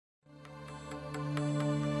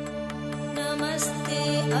नमस्ते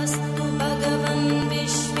अस्तु भगवन्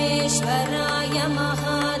विश्वेश्वराय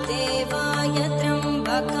महादेवाय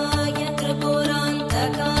त्र्यम्बकाय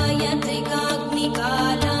त्रिपुरान्तकाय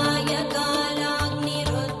त्रिकाग्निकालाय कालाग्निरुद्राय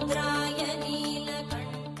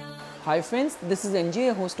नीलकण्ठाय. Hi friends, this is NJ,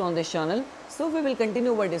 a host on this channel. So we will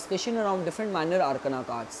continue our discussion around different minor arcana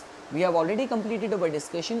cards. We have already completed our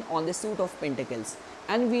discussion on the suit of Pentacles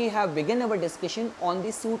and we have begun our discussion on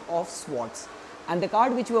the suit of Swords. And the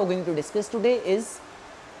card which we are going to discuss today is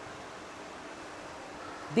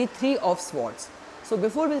the Three of Swords. So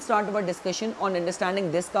before we start our discussion on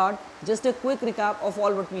understanding this card, just a quick recap of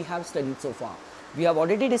all what we have studied so far. We have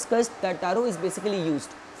already discussed that tarot is basically used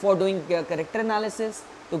for doing character analysis,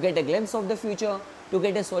 to get a glimpse of the future, to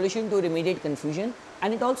get a solution to remediate confusion,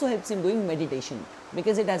 and it also helps in doing meditation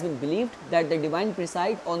because it has been believed that the divine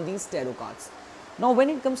preside on these tarot cards. Now when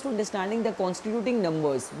it comes to understanding the constituting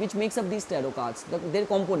numbers which makes up these tarot cards, their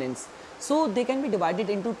components, so they can be divided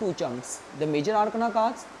into two chunks, the major arcana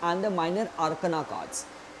cards and the minor arcana cards.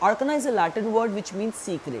 Arcana is a Latin word which means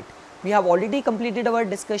secret. We have already completed our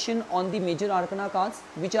discussion on the major arcana cards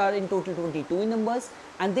which are in total 22 in numbers,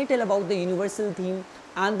 and they tell about the universal theme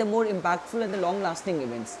and the more impactful and the long lasting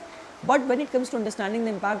events. But when it comes to understanding the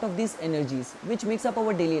impact of these energies which makes up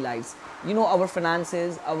our daily lives, our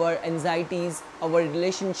finances, our anxieties, our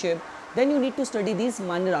relationship, then you need to study these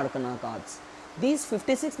minor arcana cards. These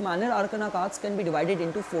 56 minor arcana cards can be divided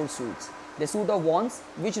into four suits. The suit of Wands,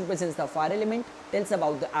 which represents the fire element, tells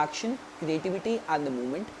about the action, creativity and the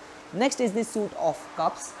movement. Next is the suit of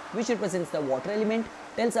Cups, which represents the water element,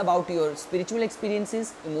 tells about your spiritual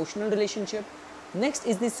experiences, emotional relationship. Next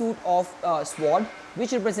is the suit of Sword,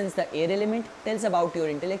 which represents the air element, tells about your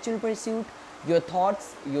intellectual pursuit, your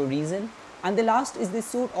thoughts, your reason. And the last is the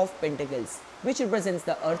suit of Pentacles, which represents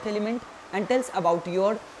the earth element and tells about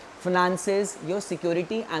your finances, your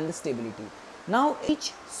security and the stability. Now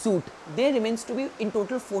each suit, there remains to be in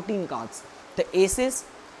total 14 cards. The aces,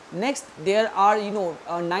 next there are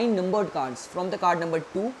 9 numbered cards from the card number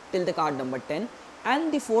 2 till the card number 10,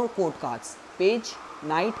 and the 4 court cards, page,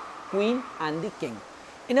 knight, queen and the king.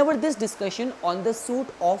 In our this discussion on the suit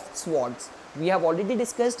of Swords, we have already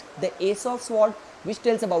discussed the ace of sword, which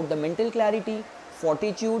tells about the mental clarity,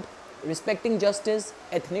 fortitude, respecting justice,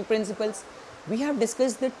 ethnic principles. We have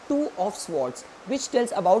discussed the two of swords, which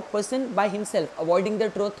tells about person by himself avoiding the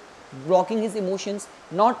truth, blocking his emotions,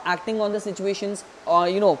 not acting on the situations or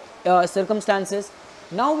circumstances.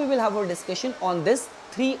 Now we will have our discussion on this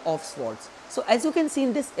three of swords. So as you can see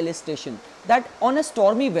in this illustration, that on a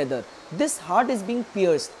stormy weather, this heart is being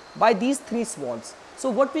pierced by these three swords. So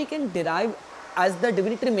what we can derive as the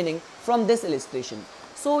divinatory meaning from this illustration.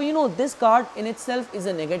 So this card in itself is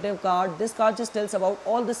a negative card. This card just tells about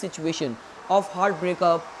all the situation of heartbreak,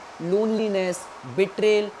 loneliness,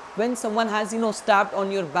 betrayal, when someone has stabbed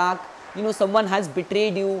on your back, someone has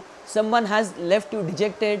betrayed you, someone has left you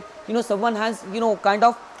dejected, someone has kind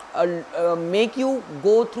of make you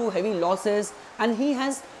go through heavy losses, and he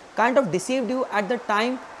has kind of deceived you at the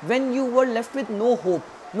time when you were left with no hope,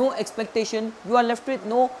 no expectation, you are left with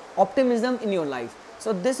no optimism in your life.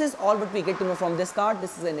 So this is all what we get to know from this card.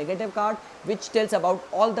 This is a negative card which tells about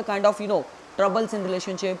all the kind of troubles in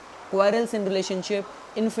relationship, quarrels in relationship,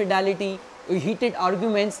 infidelity, heated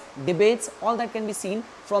arguments, debates, all that can be seen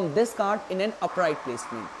from this card in an upright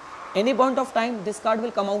placement. Any point of time this card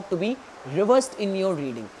will come out to be reversed in your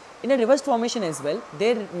reading. In a reversed formation as well,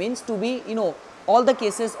 there means to be all the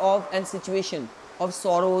cases of and situation of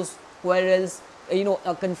sorrows, quarrels,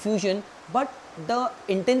 a confusion, but the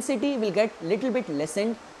intensity will get little bit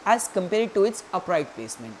lessened as compared to its upright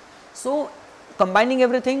placement. So combining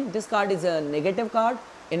everything, this card is a negative card.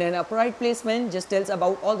 In an upright placement, just tells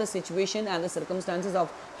about all the situation and the circumstances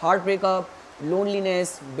of heartbreak,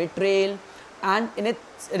 loneliness, betrayal, and in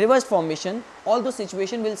its reversed formation, all those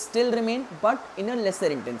situations will still remain but in a lesser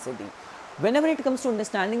intensity. Whenever it comes to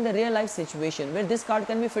understanding the real life situation where this card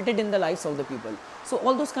can be fitted in the lives of the people, so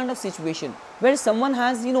all those kind of situation where someone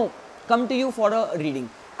has come to you for a reading,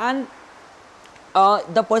 and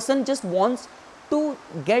the person just wants to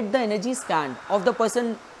get the energy scanned of the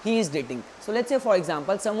person he is dating. So let's say for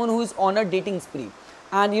example someone who is on a dating spree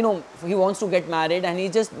and he wants to get married and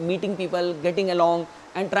he's just meeting people, getting along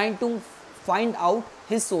and trying to find out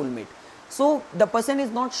his soulmate. So the person is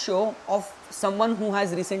not sure of someone who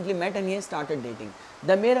has recently met and he has started dating.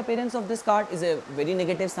 The mere appearance of this card is a very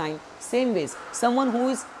negative sign. Same ways, someone who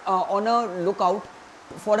is on a lookout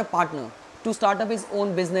for a partner to start up his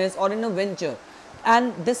own business or in a venture,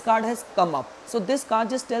 and this card has come up. So this card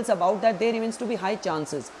just tells about that there remains to be high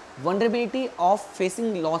chances, vulnerability of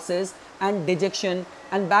facing losses and dejection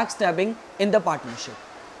and backstabbing in the partnership.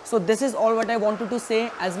 So this is all what I wanted to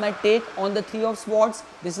say as my take on the Three of Swords.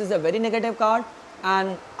 This is a very negative card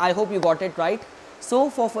and I hope you got it right. So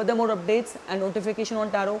for further more updates and notification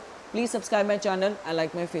on tarot, please subscribe my channel and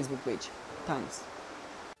like my Facebook page. Thanks.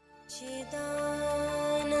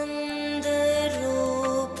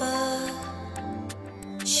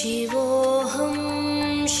 Shivo